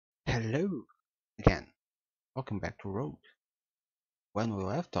Hello again, welcome back to Road. When we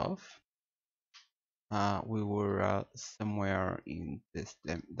left off, we were somewhere in this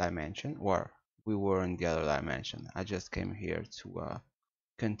dimension, or we were in the other dimension. I just came here to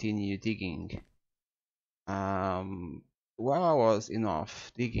continue digging. While I was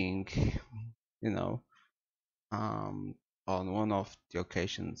off digging, you know, on one of the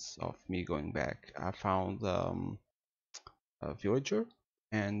occasions of me going back, I found a villager,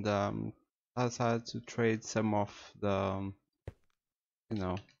 and I decided to trade some of the,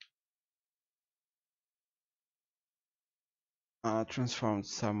 transformed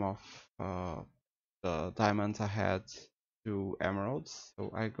some of the diamonds I had to emeralds.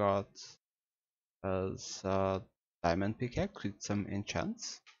 So I got a diamond pickaxe with some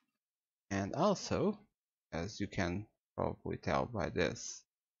enchants, and also, as you can probably tell by this,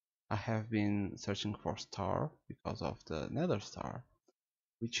 I have been searching for star because of the nether star,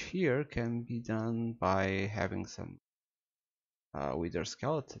 which here can be done by having some wither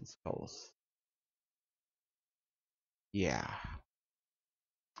skeleton skulls. Yeah,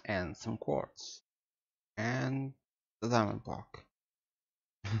 and some quartz and the diamond block.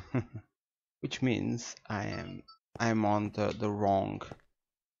 Which means I'm on the wrong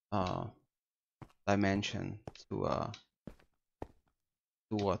dimension to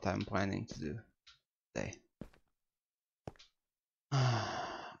what I'm planning to do today.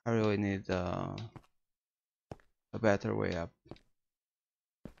 I really need a better way up.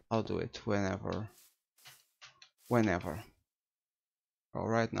 I'll do it whenever. Well,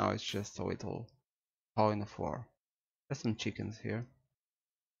 right now it's just a little hole in the floor. There's some chickens here.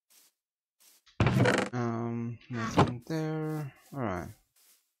 Nothing there. Alright.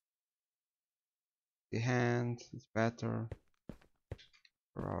 The hand is better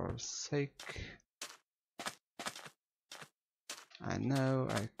for our sake. I know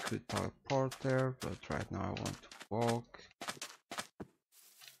I could teleport there, but right now I want to walk.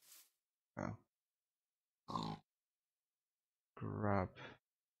 Oh. Grab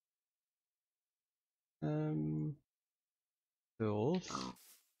tools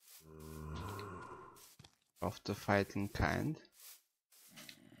of the fighting kind.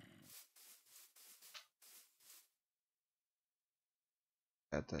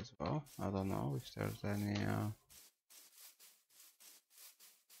 That as well. I don't know if there's any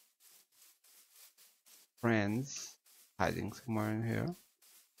friends hiding somewhere in here.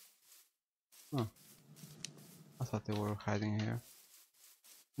 Huh. I thought they were hiding here.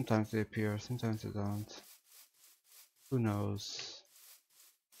 Sometimes they appear, sometimes they don't. Who knows?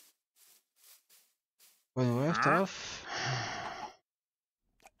 When we left off...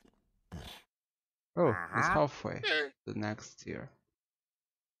 Oh, it's halfway to the next tier.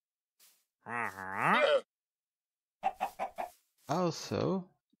 Also,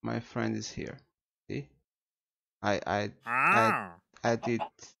 my friend is here. See? I did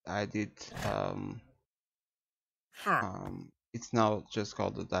it's now just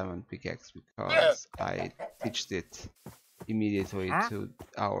called the diamond pickaxe because I pitched it immediately to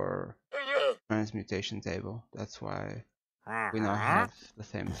our transmutation table. That's why we now have the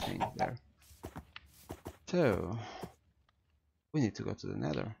same thing there. So we need to go to the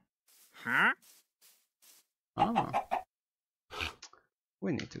nether.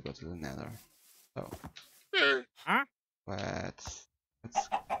 We need to go to the nether. So let's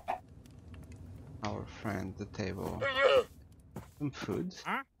our friend the table some food.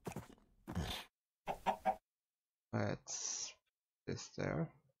 Let's this there.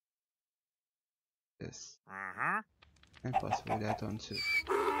 This. And possibly that one too.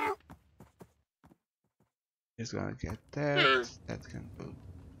 Just gonna get that. That can go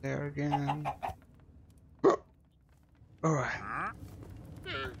there again. Alright.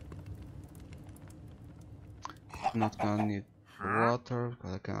 I'm not gonna need water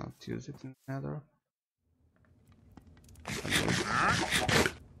because I cannot use it in the nether.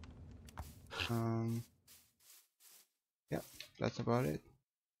 Yeah, that's about it.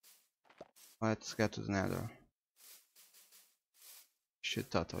 Let's get to the nether. Should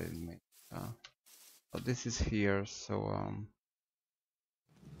totally make but this is here, so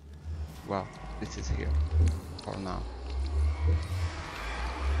well, this is here for now.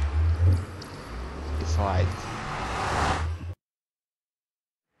 It's light.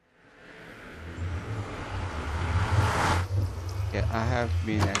 Yeah, I have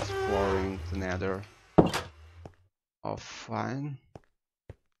been exploring the nether offline.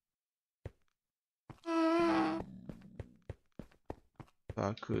 So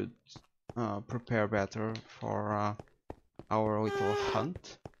I could prepare better for our little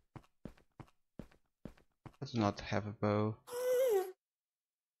hunt. I do not have a bow.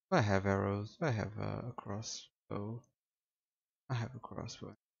 I have arrows. I have a crossbow. I have a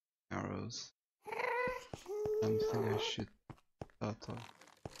crossbow. Arrows. Something I should thought of.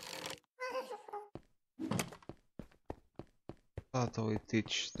 Thought we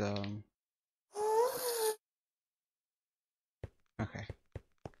teach the. Okay.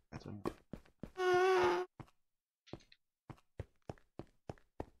 I don't know.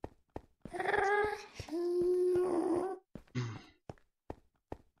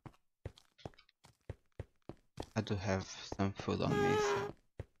 I do have some food on me, so.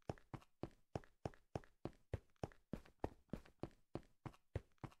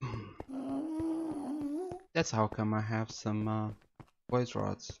 That's how come I have some voice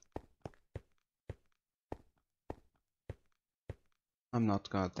rods. I'm not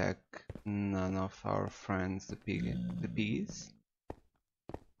gonna attack none of our friends, the piggies.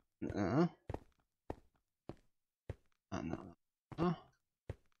 No.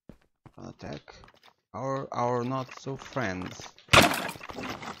 Attack our not so friends.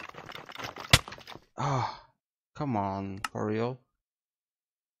 Ah, oh, come on, for real.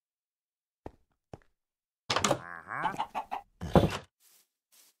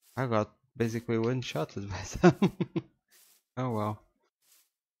 I got basically one-shotted by them. Oh well.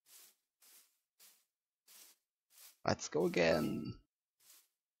 Let's go again.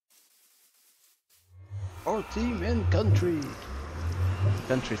 Our team in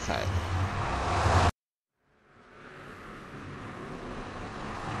countryside.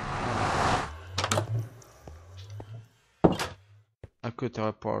 I could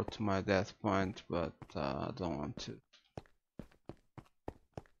teleport to my death point, but I don't want to.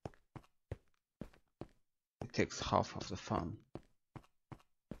 It takes half of the fun.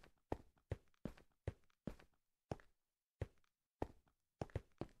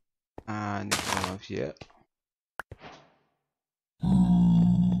 I need one of you.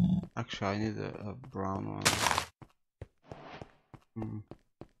 Actually, I need a brown one.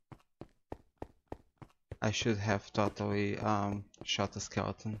 I should have totally shot a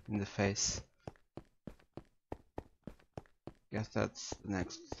skeleton in the face. Guess that's the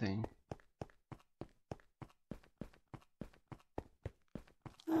next thing.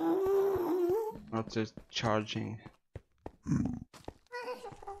 Not just charging.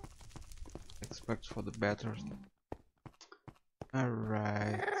 Expect for the better.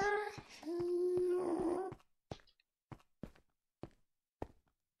 Alright.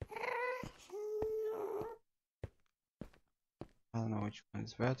 I don't know which one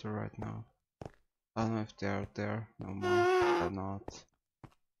is better right now. I don't know if they are there no more or not.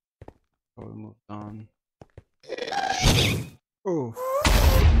 So we moved on. Oh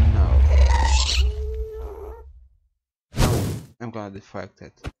no. I'm gonna deflect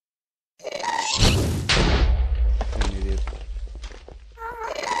it. I need it.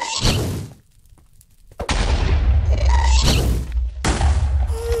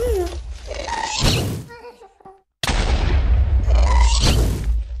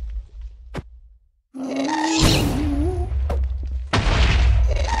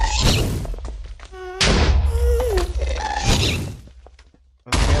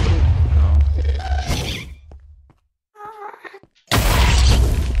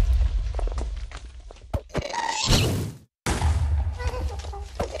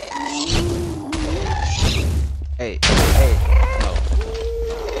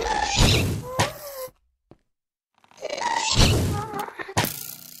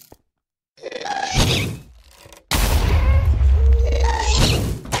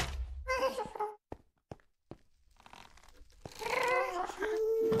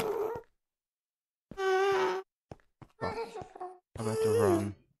 I better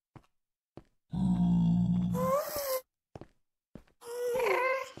run.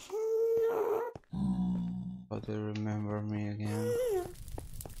 But they remember me again.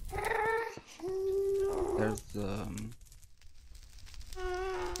 There's the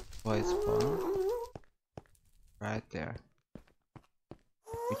white spawn right there,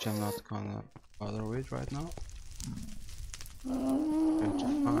 which I'm not gonna bother with right now. Trying to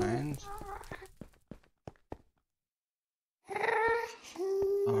find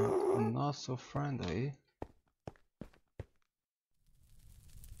are not so friendly.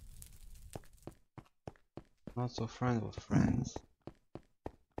 Not so friendly friends.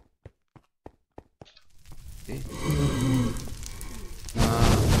 See?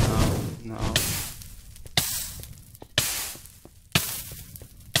 No.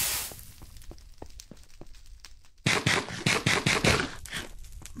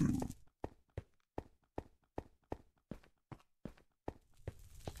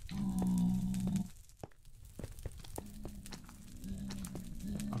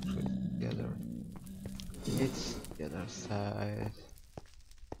 Other side.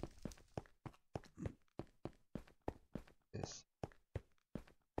 Yes.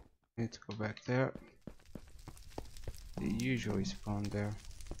 Need to go back there. They usually spawn there.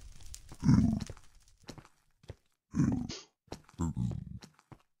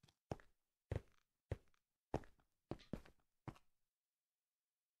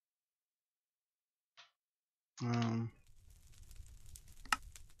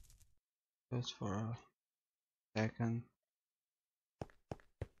 Just for a second.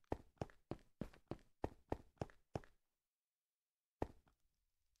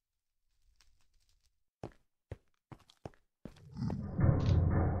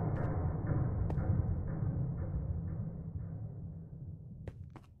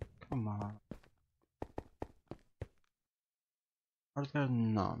 Come on. Are there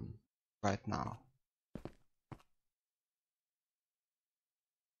none right now?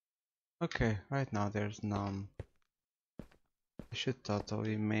 Okay, right now there's none. I should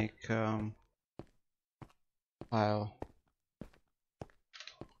totally make file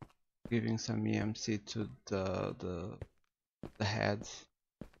giving some EMC to the heads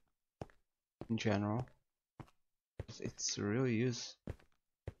in general. It's really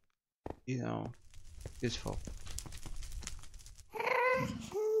useful.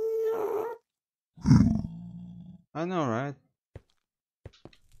 I know, right?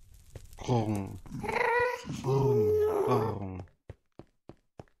 Boom, boom, boom.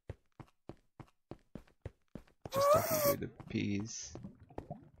 Just talking with the peas.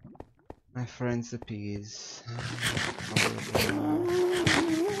 My friends, the peas.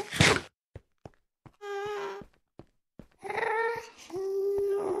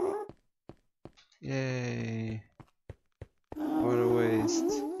 Yay! What a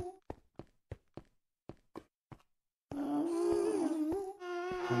waste.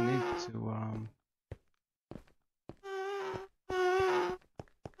 I need to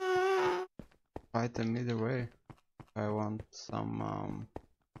fight them either way. If I want some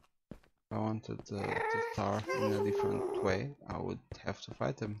if I wanted to start in a different way, I would have to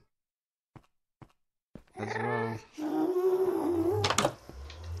fight them as well.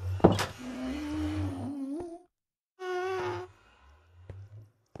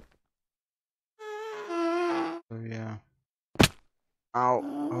 So yeah. Ow!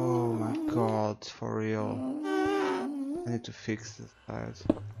 Oh my god, for real. I need to fix this side.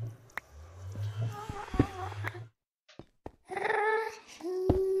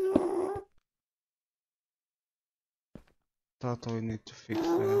 Totally need to fix that.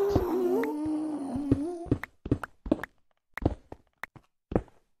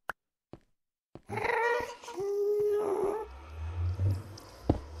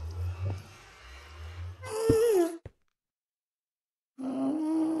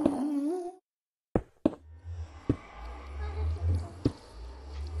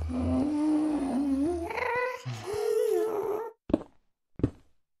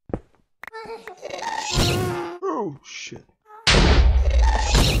 Oh shit.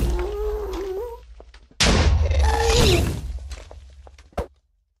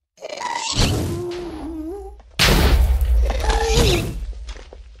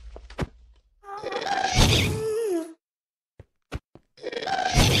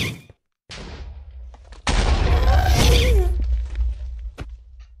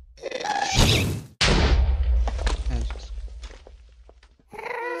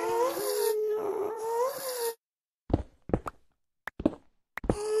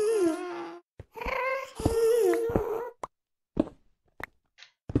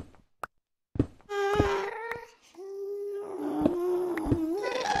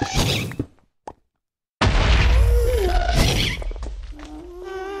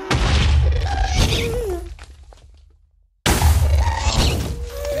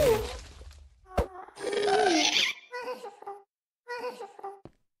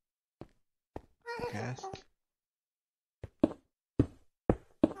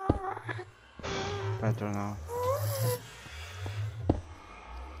 Better now.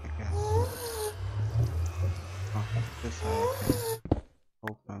 I guess. Oh, this I can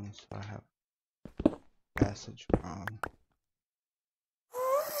open, so I have passage around.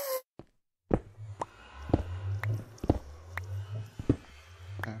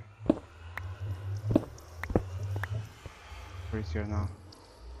 There. Where's here now?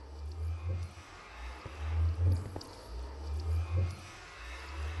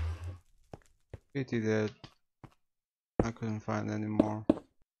 Pity that I couldn't find any more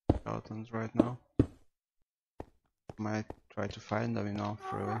skeletons right now. Might try to find them enough,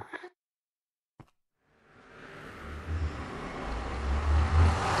 really.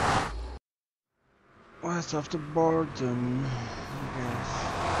 West of the boredom, I guess.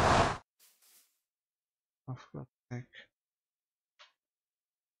 I forgot the heck.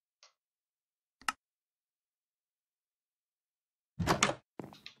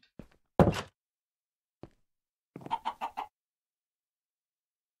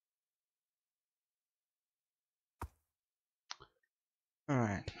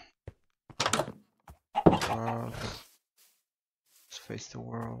 Alright. World. Let's face the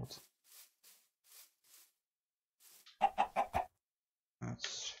world.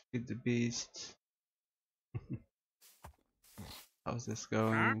 Let's feed the beast. How's this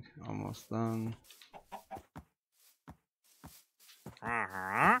going? Almost done.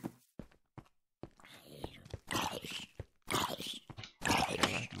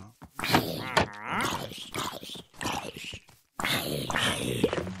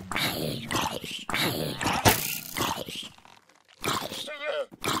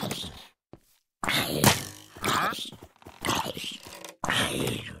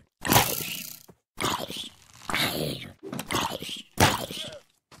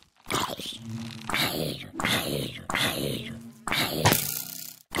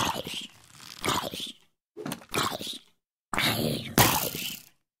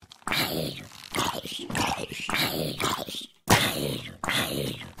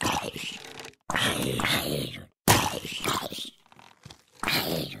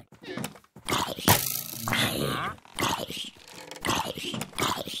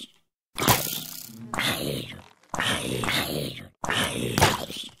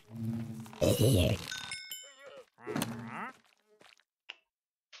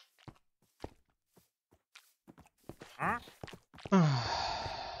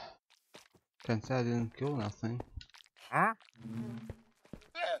 Can't say I didn't kill nothing.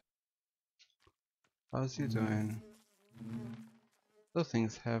 How's he doing? Those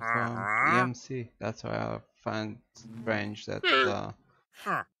things have EMC. That's why I find strange that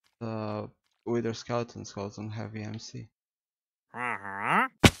the Wither skeletons don't have EMC.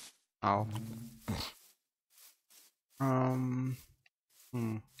 Ow.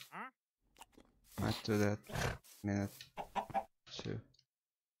 Might do that minute too.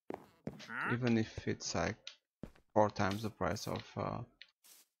 Even if it's like 4 times the price of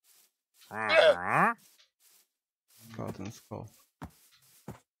Skeleton Skull.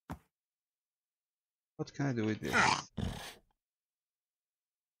 What can I do with this?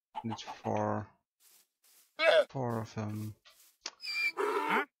 Need 4 of them.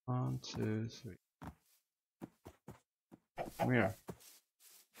 1, 2, 3. Come here.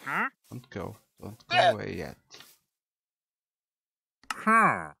 Don't go away yet.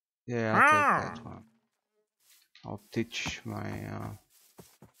 Yeah, I'll take that one. I'll teach my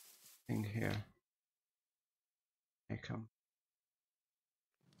thing here. Hey, come.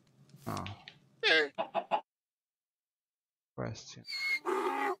 Oh. Question.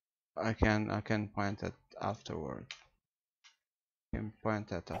 I can point that afterward.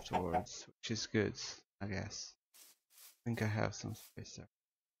 Which is good, I guess. I think I have some space there.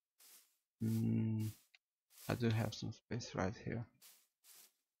 I do have some space right here.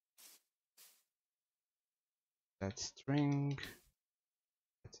 That's string.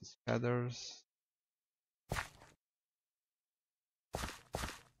 That's his feathers.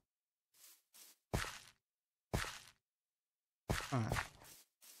 Alright.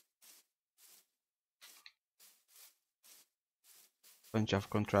 Bunch of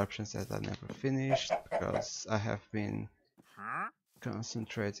contraptions that I never finished because I have been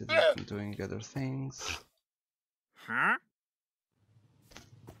concentrated on doing other things.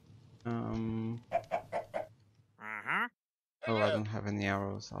 Oh, I don't have any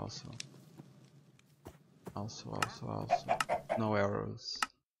arrows also. No arrows.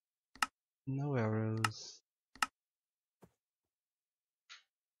 No arrows.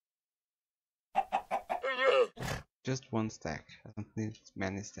 Just 1 stack. I don't need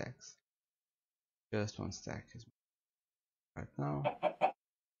many stacks. Just 1 stack is right now.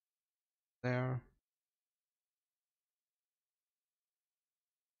 There.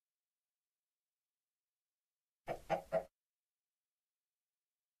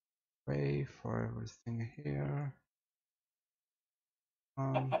 Pray for everything here.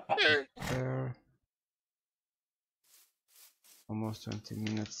 There. Almost 20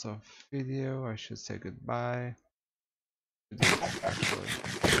 minutes of video. I should say goodbye. Actually,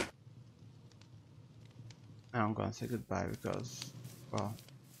 I'm gonna say goodbye because, well,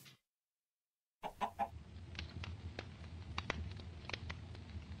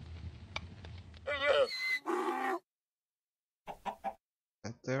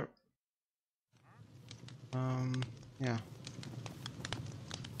 that there. Yeah.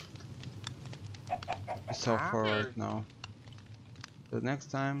 That's all for right now. Till next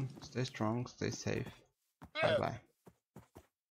time, stay strong, stay safe. Bye bye.